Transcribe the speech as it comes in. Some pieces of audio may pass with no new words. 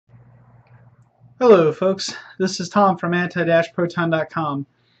Hello folks, this is Tom from anti-proton.com,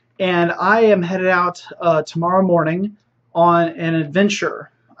 and I am headed out tomorrow morning on an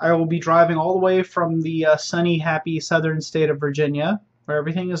adventure. I will be driving all the way from the sunny, happy southern state of Virginia, where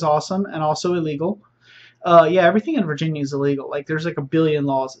everything is awesome and also illegal. Yeah, everything in Virginia is illegal. Like, there's like a billion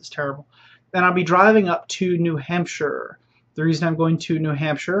laws. It's terrible. And I'll be driving up to New Hampshire. The reason I'm going to New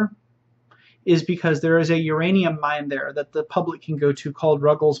Hampshire is because there is a uranium mine there that the public can go to called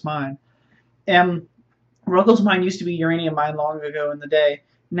Ruggles Mine. And Ruggles Mine used to be a uranium mine long ago in the day.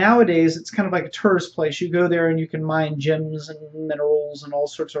 Nowadays, it's kind of like a tourist place. You go there and you can mine gems and minerals and all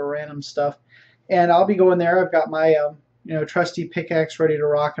sorts of random stuff. And I'll be going there. I've got my trusty pickaxe ready to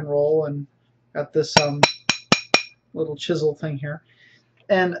rock and roll, and got this little chisel thing here.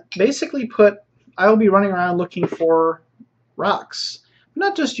 And basically I'll be running around looking for rocks.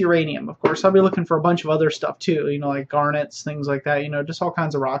 Not just uranium, of course. I'll be looking for a bunch of other stuff too, like garnets, things like that, just all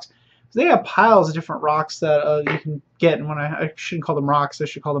kinds of rocks. They have piles of different rocks that you can get, and when I shouldn't call them rocks, I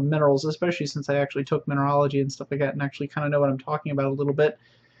should call them minerals, especially since I actually took mineralogy and stuff like that and actually kind of know what I'm talking about a little bit.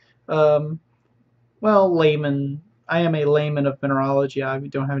 Well, layman. I am a layman of mineralogy. I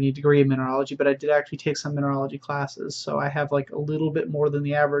don't have any degree in mineralogy, but I did actually take some mineralogy classes, so I have like a little bit more than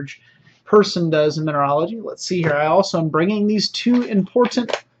the average person does in mineralogy. Let's see here. I also am bringing these two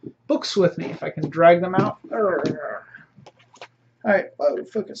important books with me, if I can drag them out. Alright, whoa,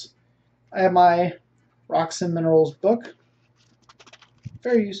 focus. I have my Rocks and Minerals book,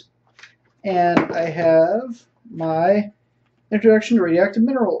 fair use, and I have my Introduction to Radioactive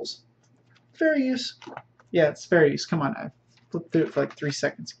Minerals, fair use. Yeah, it's fair use. Come on, I flipped through it for like 3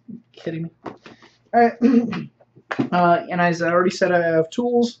 seconds. Are you kidding me? Alright, and as I already said, I have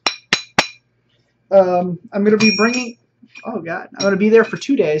tools. I'm going to be bringing, oh god, I'm going to be there for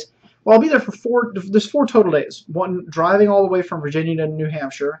 2 days. Well, I'll be there for there's 4 total days. One, driving all the way from Virginia to New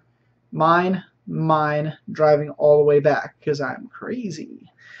Hampshire. Mine, driving all the way back, because I'm crazy.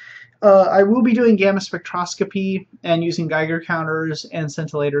 I will be doing gamma spectroscopy and using Geiger counters and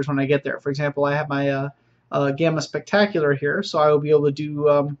scintillators when I get there. For example, I have my gamma spectacular here, so I will be able to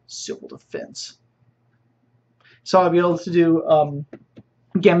do civil defense. So I'll be able to do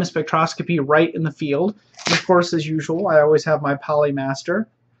gamma spectroscopy right in the field. And of course, as usual, I always have my Polymaster,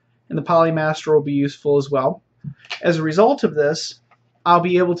 and the Polymaster will be useful as well. As a result of this, I'll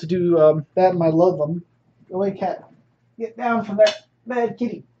be able to do that in my Ludlum. Go away, cat. Get down from there. Bad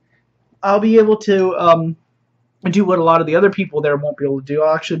kitty. I'll be able to do what a lot of the other people there won't be able to do.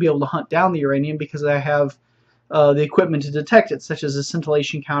 I'll actually be able to hunt down the uranium because I have the equipment to detect it, such as a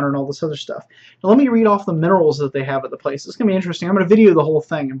scintillation counter and all this other stuff. Now let me read off the minerals that they have at the place. It's going to be interesting. I'm going to video the whole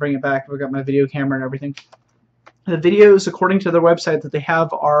thing and bring it back. I've got my video camera and everything. The videos, according to their website, that they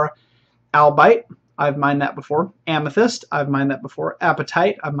have are albite. I've mined that before. Amethyst, I've mined that before.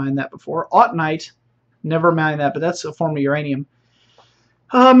 Apatite, I've mined that before. Autunite, never mined that, but that's a form of uranium.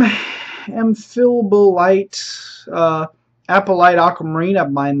 Amphibolite, apatite, aquamarine,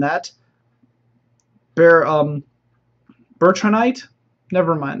 I've mined that. Bertranite,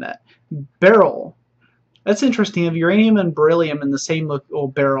 never mind that. Beryl, that's interesting. You have uranium and beryllium in the same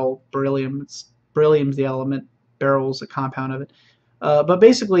beryl. Beryllium's the element. Beryl's a compound of it. But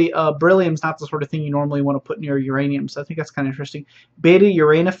basically, beryllium's not the sort of thing you normally want to put near uranium, so I think that's kind of interesting. Beta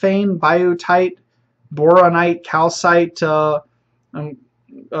uranophane, biotite, boronite, calcite,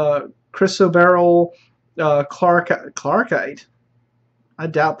 chrysoberyl, clarkite. I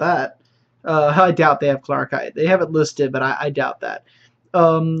doubt that. I doubt they have clarkite. They have it listed, but I doubt that.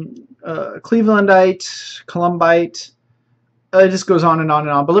 Clevelandite, columbite. It just goes on and on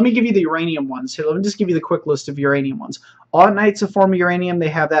and on. But let me give you the uranium ones. Here, let me just give you the quick list of uranium ones. Autunite's a form of uranium. They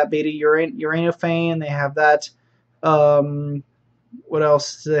have that. Beta uranophane. They have that. What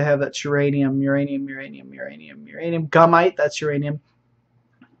else do they have? That's uranium. Gummite. That's uranium.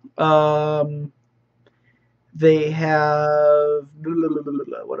 They have,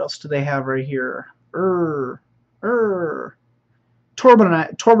 what else do they have right here? Torbernite.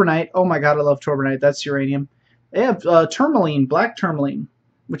 Oh my god, I love torbernite. That's uranium. They have tourmaline, black tourmaline,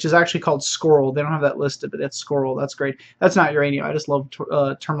 which is actually called scoryl. They don't have that listed, but that's scoryl. That's great. That's not uranium. I just love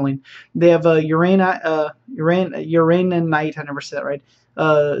tourmaline. They have uraninite. I never said that right.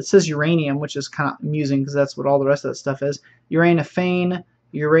 It says uranium, which is kind of amusing because that's what all the rest of that stuff is. Uranophane,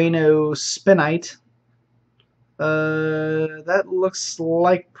 uranospinite. That looks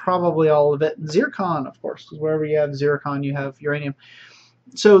like probably all of it. Zircon, of course, because wherever you have zircon, you have uranium.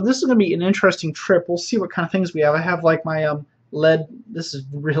 So this is going to be an interesting trip. We'll see what kind of things we have. I have like my lead. This is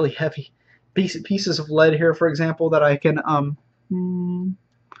really heavy. Pieces of lead here, for example, that I can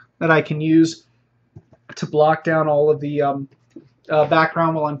use to block down all of the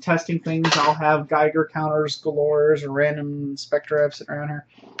background while I'm testing things. I'll have Geiger counters galore or random spectra I've sitting around here.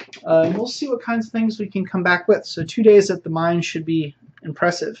 And we'll see what kinds of things we can come back with. So 2 days at the mine should be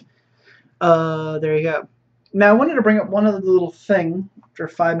impressive. There you go. Now I wanted to bring up one other little thing after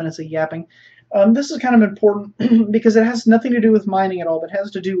 5 minutes of yapping. This is kind of important because it has nothing to do with mining at all, but it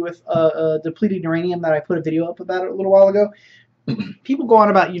has to do with depleted uranium that I put a video up about it a little while ago. People go on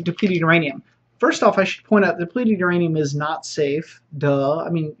about depleted uranium. First off, I should point out depleted uranium is not safe. Duh.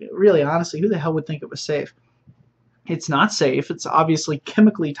 I mean, really, honestly, who the hell would think it was safe? It's not safe. It's obviously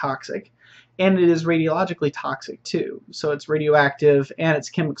chemically toxic, and it is radiologically toxic too. So it's radioactive and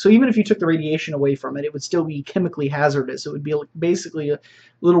it's chemical. So even if you took the radiation away from it, it would still be chemically hazardous. It would be basically a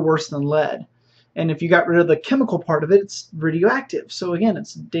little worse than lead. And if you got rid of the chemical part of it, it's radioactive. So again,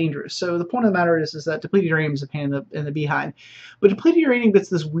 it's dangerous. So the point of the matter is that depleted uranium is a pain in the behind. But depleted uranium gets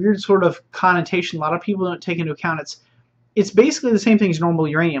this weird sort of connotation a lot of people don't take into account. It's basically the same thing as normal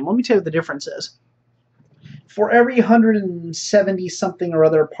uranium. Let me tell you what the difference is. For every 170 something or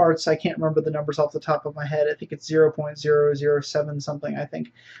other parts, I can't remember the numbers off the top of my head. I think it's 0.007 something, I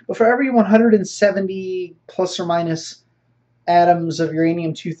think. But for every 170 plus or minus atoms of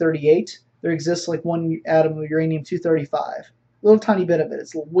uranium-238, there exists like one atom of uranium-235. A little tiny bit of it.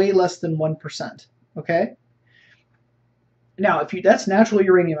 It's way less than 1%. Okay? Now, that's natural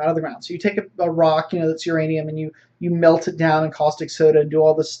uranium out of the ground. So you take a rock, that's uranium, and you melt it down in caustic soda and do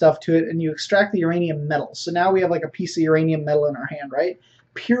all this stuff to it, and you extract the uranium metal. So now we have like a piece of uranium metal in our hand, right?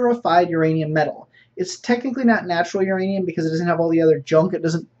 Purified uranium metal. It's technically not natural uranium because it doesn't have all the other junk. It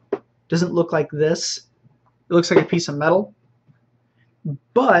doesn't look like this. It looks like a piece of metal.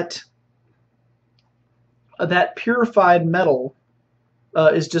 But that purified metal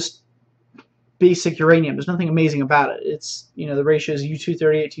is just basic uranium. There's nothing amazing about it. It's, the ratios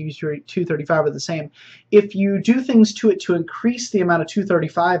U-238 to U-235 are the same. If you do things to it to increase the amount of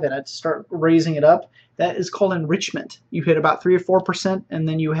 235 in it, to start raising it up, that is called enrichment. You hit about 3 or 4%, and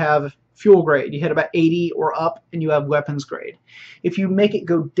then you have fuel grade. You hit about 80 or up, and you have weapons grade. If you make it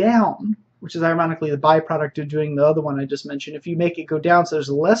go down, which is ironically the byproduct of doing the other one I just mentioned, if you make it go down so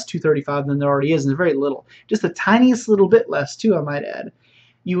there's less 235 than there already is, and very little, just the tiniest little bit less too, I might add,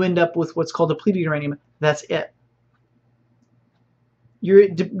 you end up with what's called depleted uranium. That's it.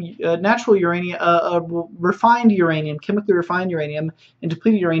 Natural uranium, refined uranium, chemically refined uranium, and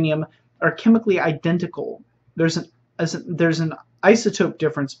depleted uranium are chemically identical. There's an isotope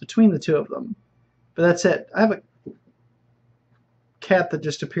difference between the two of them, but that's it. I have a cat that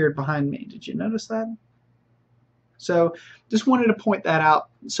just appeared behind me. Did you notice that? So just wanted to point that out.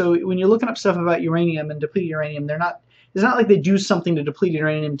 So when you're looking up stuff about uranium and depleted uranium, it's not like they do something to depleted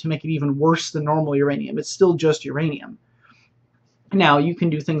uranium to make it even worse than normal uranium. It's still just uranium. Now, you can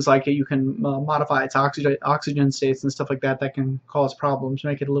do things like you can modify its oxygen states and stuff like that. That can cause problems,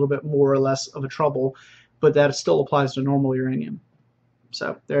 make it a little bit more or less of a trouble, but that still applies to normal uranium.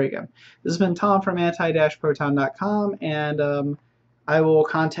 So there you go. This has been Tom from anti-proton.com, and I will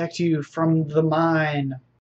contact you from the mine.